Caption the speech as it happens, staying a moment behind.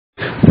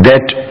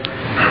that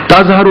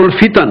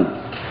TAHIR-UL-FITAN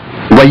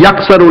wa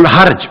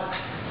yaksarul-harj.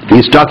 He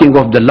is talking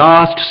of the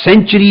last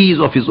centuries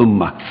of his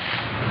ummah,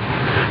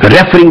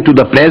 referring to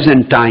the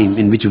present time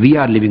in which we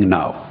are living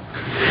now.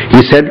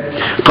 He said,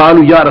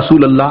 قالوا يا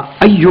رسول الله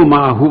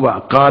أيما هو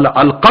قال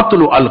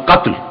القتل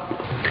القتل.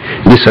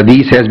 This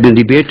hadith has been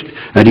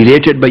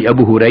related by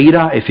Abu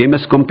Huraira, a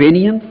famous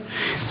companion,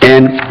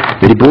 and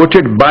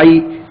reported by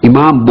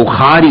Imam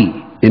Bukhari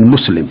in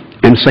Muslim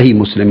and Sahih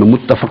Muslim,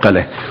 muttafaq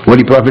alayh.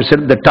 Holy Prophet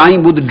said the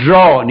time would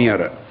draw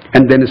nearer,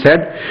 and then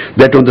said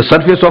that on the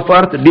surface of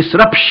earth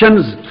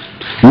disruptions,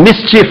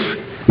 mischief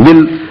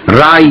will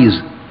rise,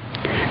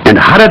 and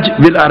haraj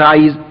will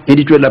arise, and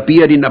it will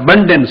appear in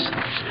abundance.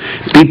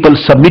 People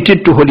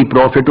submitted to Holy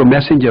Prophet or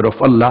Messenger of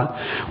Allah,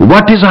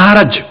 what is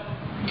haraj?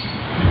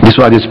 This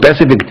was a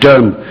specific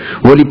term.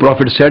 Holy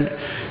Prophet said,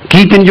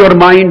 keep in your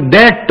mind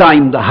that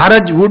time the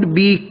haraj would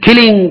be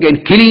killing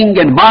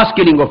and mass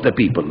killing of the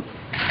people.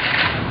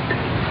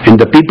 And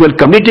the people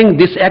committing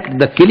this act,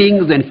 the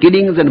killings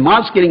and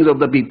mass killings of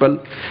the people,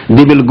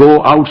 they will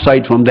go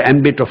outside from the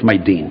ambit of my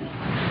deen.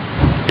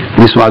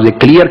 This was a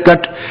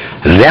clear-cut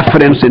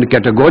reference and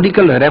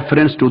categorical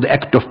reference to the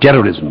act of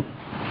terrorism.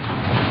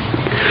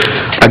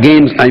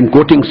 Again, I am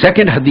quoting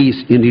second hadith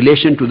in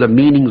relation to the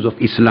meanings of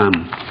Islam.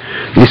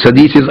 This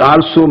hadith is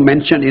also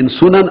mentioned in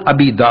Sunan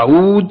Abi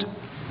Dawood,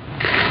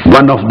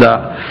 one of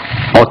the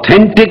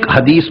authentic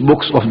hadith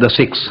books of the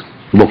 6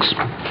 books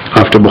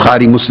after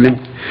Bukhari, Muslim,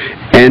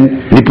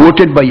 and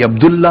reported by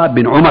Abdullah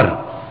bin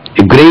Umar,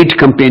 a great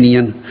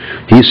companion.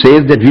 He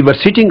says that we were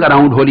sitting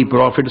around Holy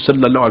Prophet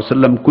sallallahu alaihi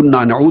wasallam,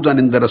 kunna na'udan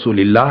inda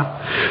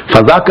Rasulillah,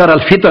 fadhakar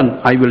al-fitan.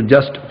 I will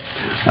just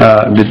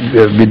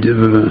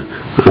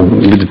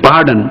with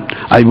pardon,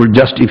 I will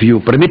just, if you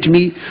permit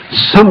me,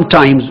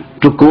 sometimes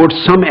to quote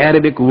some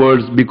Arabic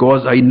words,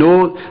 because I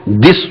know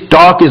this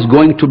talk is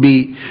going to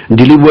be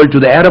delivered to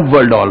the Arab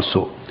world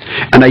also,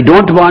 and I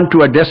don't want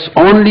to address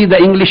only the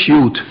English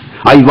youth.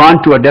 I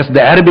want to address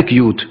the Arabic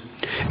youth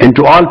and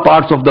to all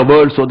parts of the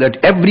world, so that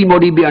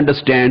everybody may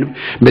understand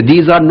that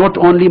these are not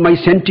only my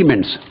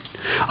sentiments.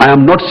 I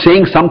am not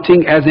saying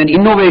something as an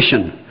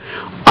innovation.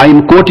 I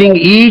am quoting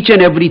each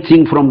and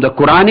everything from the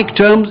Quranic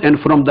terms and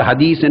from the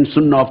hadith and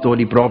sunnah of the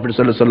Holy Prophet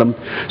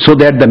ﷺ, so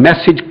that the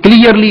message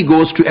clearly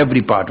goes to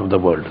every part of the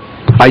world.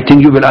 I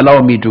think you will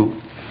allow me to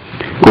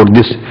quote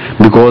this,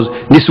 because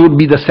this would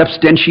be the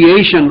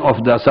substantiation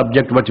of the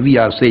subject what we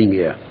are saying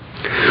here.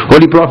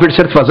 Holy Prophet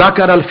said,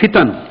 فَذَكَرَ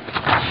الْفِتَنِ.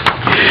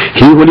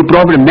 Holy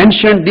Prophet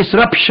mentioned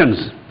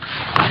disruptions,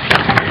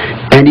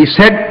 and he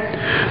said,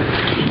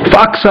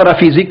 فَأَكْسَرَ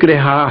فِي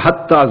ذِكْرِهَا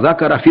حَتَّى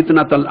ذَكَرَ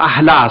فِتْنَةَ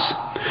الْأَحْلَاسِ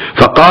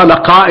فَقَالَ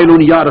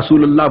قَائِلٌ يَا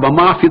رَسُولَ اللَّهِ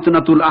وَمَا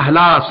فِتْنَةُ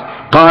الْأَحْلَاسِ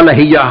قَالَ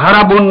هِيَ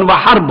هَرَبٌ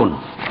وَحَرْبٌ.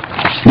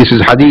 This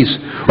is hadith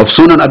of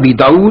Sunan Abi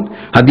Dawood.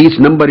 Hadith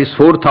number is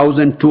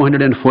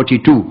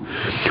 4242.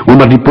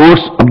 Umar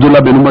reports,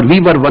 Abdullah bin Umar, we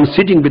were once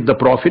sitting with the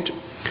Prophet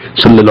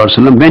sallallahu alaihi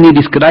wasallam when he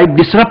described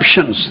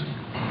disruptions,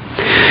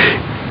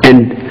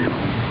 and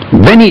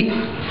when he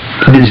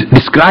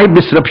described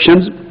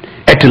disruptions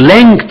at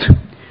length,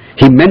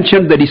 he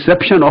mentioned the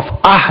disruption of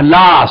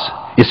ahlas,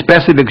 a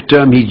specific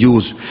term he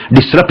used,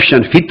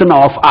 disruption, fitna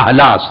of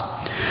ahlas.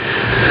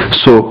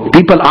 So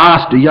people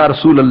asked, Ya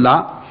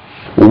Rasulullah,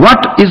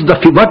 what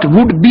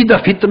would be the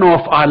fitna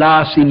of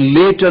ahlas in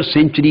later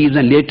centuries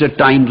and later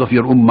times of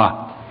your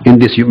ummah, in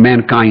this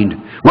mankind?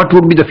 What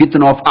would be the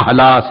fitna of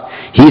ahlas?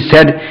 He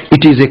said,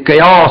 it is a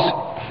chaos,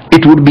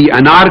 it would be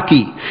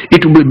anarchy,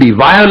 it would be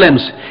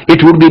violence,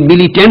 it would be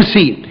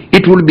militancy,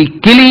 it would be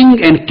killing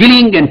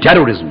and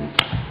terrorism.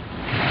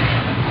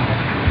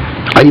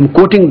 I am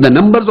quoting the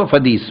numbers of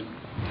hadith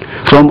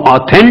from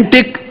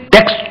authentic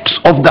texts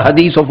of the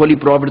hadith of Holy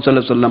Prophet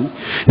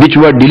ﷺ, which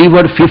were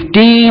delivered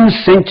 15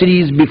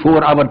 centuries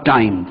before our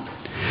time.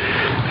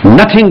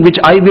 Nothing which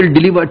I will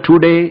deliver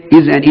today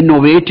is an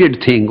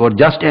innovated thing or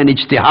just an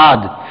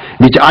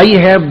ijtihad which I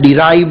have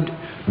derived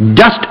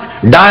just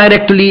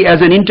directly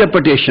as an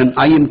interpretation.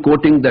 I am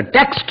quoting the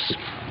texts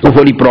of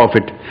Holy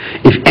Prophet.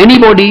 If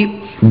anybody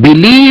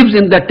believes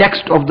in the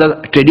text of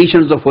the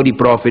traditions of Holy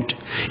Prophet,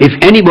 if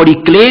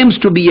anybody claims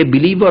to be a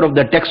believer of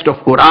the text of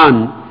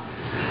Quran,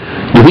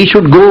 he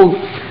should go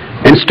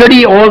and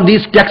study all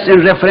these texts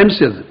and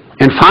references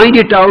and find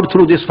it out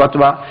through this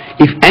fatwa.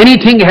 If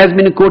anything has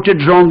been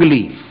quoted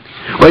wrongly,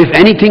 or if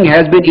anything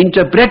has been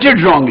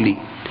interpreted wrongly,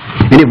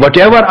 and if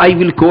whatever I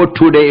will quote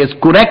today is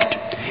correct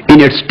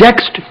in its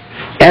text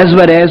as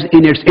well as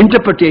in its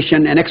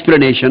interpretation and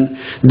explanation,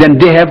 then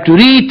they have to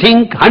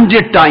rethink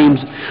 100 times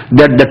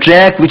that the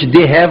track which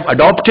they have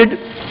adopted,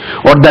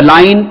 or the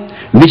line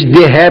which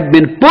they have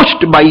been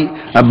pushed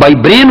by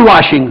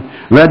brainwashing,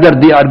 whether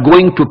they are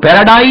going to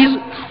paradise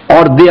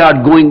or they are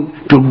going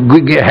to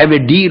have a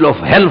deal of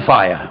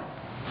hellfire.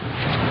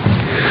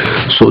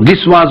 So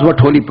this was what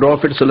Holy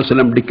Prophet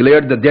ﷺ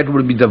declared, that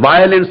would be the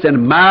violence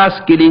and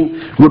mass killing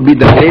would be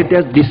the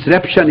greatest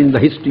disruption in the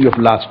history of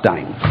last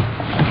time.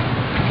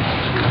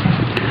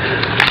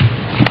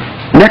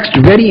 Next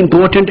very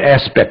important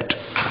aspect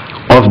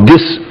of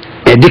this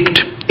edict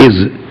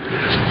is,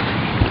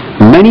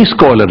 many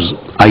scholars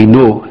I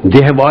know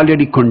they have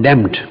already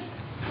condemned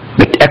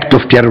that act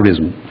of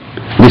terrorism.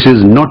 This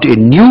is not a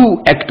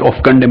new act of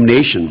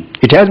condemnation.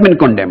 It has been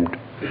condemned.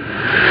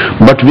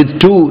 But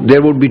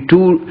there would be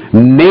two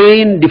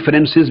main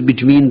differences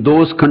between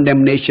those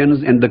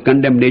condemnations and the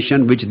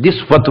condemnation which this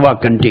fatwa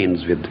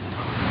contains with.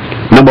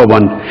 Number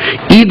one,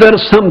 either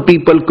some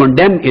people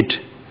condemn it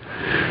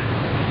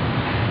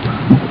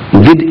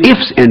with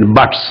ifs and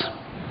buts.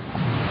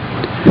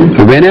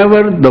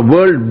 Whenever the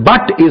word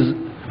but is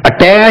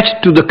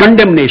attached to the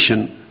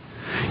condemnation,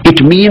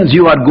 it means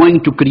you are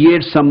going to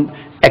create some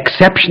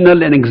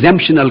exceptional and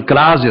exemptional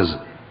clauses.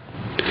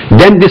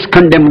 Then this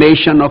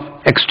condemnation of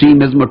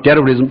extremism or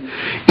terrorism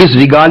is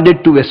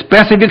regarded to a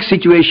specific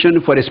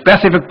situation for a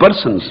specific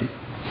persons.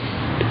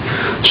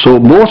 So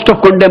most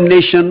of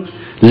condemnation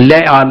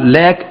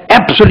lack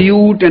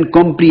absolute and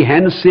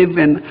comprehensive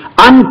and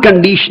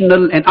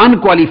unconditional and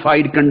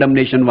unqualified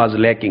condemnation was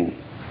lacking,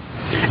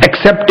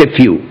 except a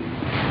few.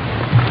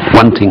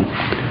 One thing,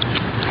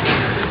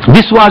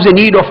 this was a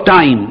need of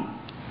time,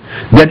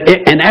 that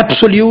an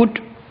absolute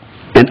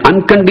and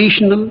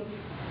unconditional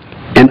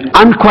and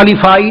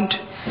unqualified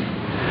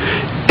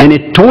and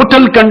a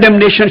total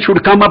condemnation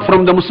should come up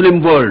from the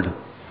Muslim world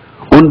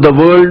on the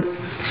word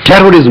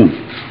terrorism,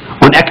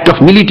 on act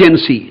of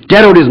militancy,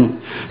 terrorism,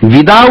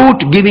 without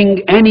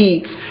giving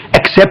any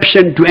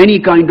exception to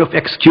any kind of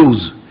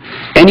excuse,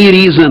 any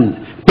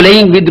reason,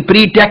 playing with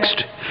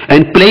pretext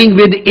and playing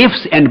with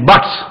ifs and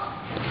buts.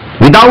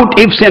 Without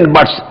ifs and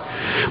buts,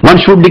 one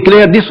should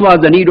declare this was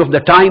the need of the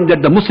time,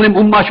 that the Muslim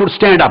Ummah should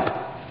stand up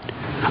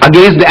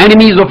against the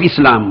enemies of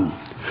Islam.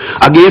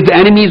 Against the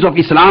enemies of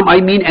Islam, I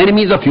mean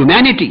enemies of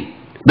humanity.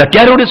 The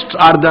terrorists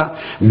are the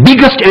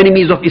biggest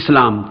enemies of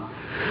Islam.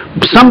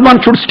 Someone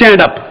should stand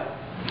up,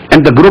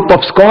 and the group of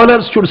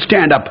scholars should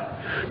stand up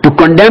to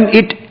condemn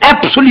it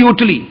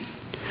absolutely,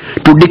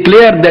 to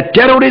declare that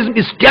terrorism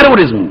is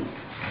terrorism,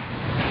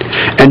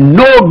 and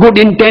no good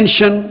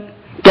intention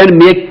can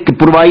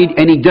provide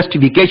any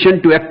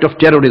justification to act of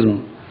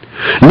terrorism.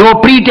 No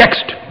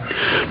pretext,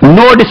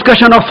 no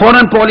discussion of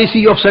foreign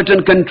policy of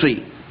certain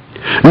country,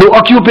 no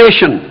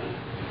occupation,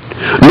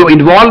 no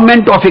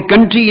involvement of a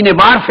country in a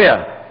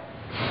warfare.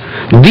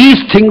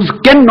 These things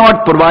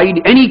cannot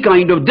provide any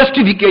kind of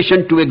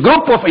justification to a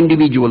group of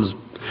individuals,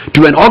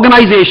 to an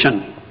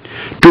organization,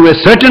 to a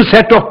certain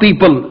set of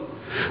people,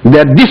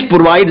 that this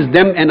provides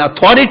them an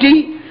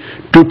authority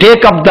to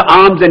take up the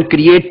arms and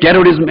create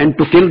terrorism and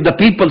to kill the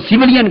people,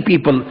 civilian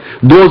people,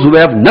 those who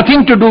have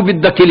nothing to do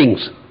with the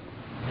killings.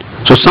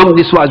 So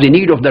this was the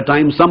need of the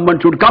time, someone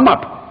should come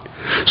up.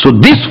 So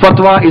this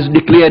fatwa is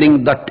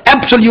declaring that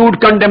absolute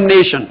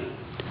condemnation,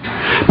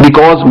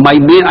 because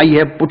I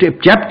have put a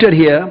chapter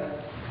here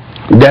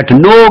that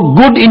no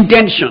good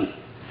intention,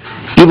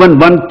 even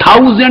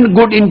 1,000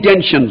 good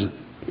intentions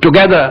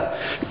together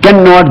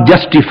cannot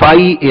justify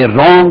a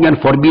wrong and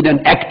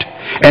forbidden act,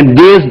 and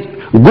these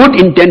good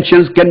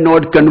intentions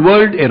cannot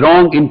convert a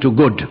wrong into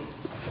good.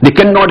 They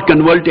cannot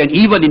convert an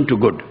evil into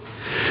good.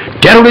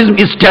 Terrorism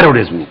is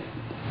terrorism.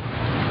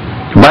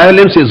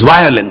 Violence is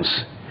violence.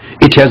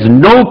 It has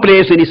no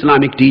place in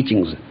Islamic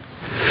teachings,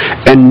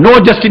 and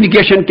no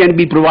justification can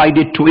be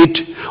provided to it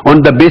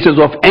on the basis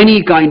of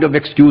any kind of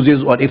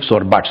excuses or ifs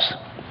or buts.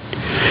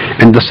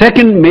 And the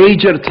second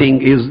major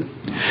thing is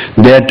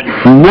that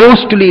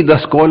mostly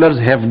the scholars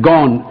have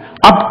gone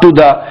up to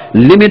the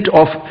limit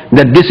of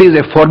that this is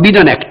a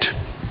forbidden act.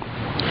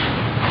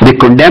 They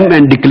condemn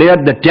and declare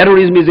that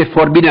terrorism is a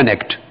forbidden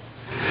act.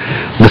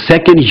 The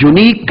second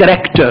unique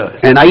character,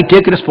 and I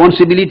take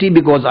responsibility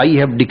because I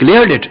have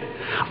declared it,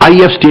 I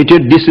have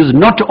stated this is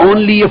not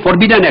only a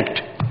forbidden act,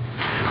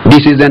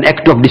 this is an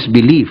act of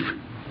disbelief.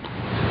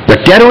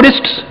 The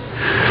terrorists,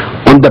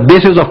 on the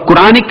basis of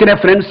Quranic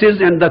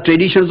references and the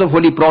traditions of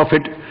Holy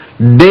Prophet,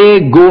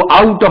 they go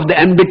out of the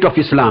ambit of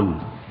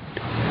Islam.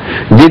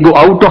 They go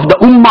out of the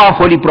Ummah of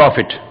Holy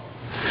Prophet.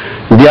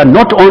 They are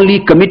not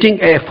only committing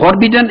a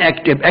forbidden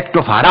act, an act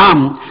of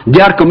haram,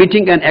 they are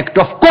committing an act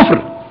of kufr.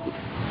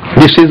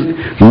 This is,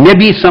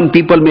 maybe some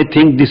people may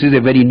think this is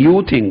a very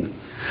new thing,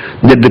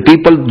 that the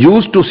people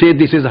used to say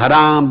this is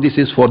haram, this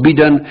is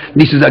forbidden,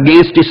 this is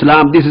against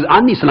Islam, this is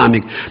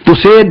un-Islamic. To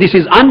say this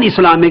is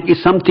un-Islamic is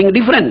something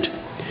different,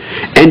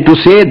 and to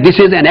say this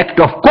is an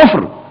act of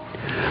kufr.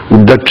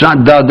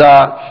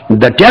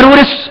 The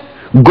terrorists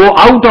go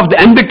out of the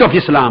ambit of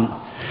Islam,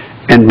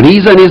 and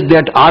reason is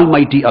that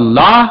Almighty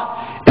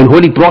Allah and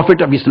Holy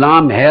Prophet of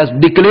Islam has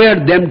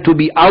declared them to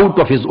be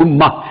out of his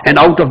ummah and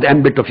out of the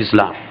ambit of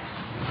Islam.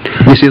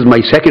 This is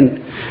my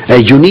second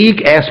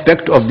unique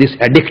aspect of this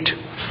edict.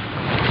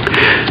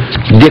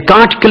 They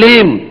can't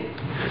claim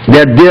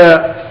that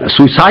their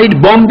suicide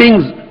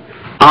bombings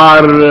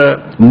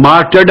are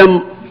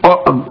martyrdom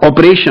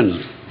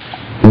operations.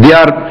 They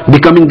are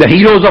becoming the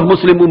heroes of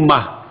Muslim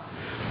Ummah.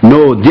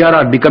 No, they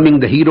are becoming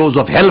the heroes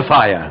of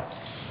hellfire.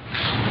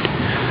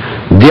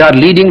 They are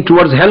leading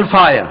towards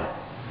hellfire.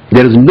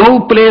 There is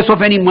no place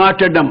of any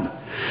martyrdom,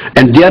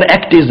 and their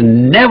act is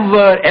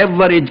never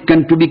ever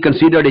to be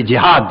considered a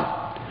jihad.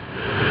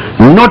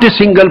 Not a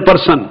single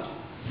person,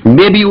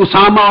 maybe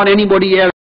Usama or anybody else,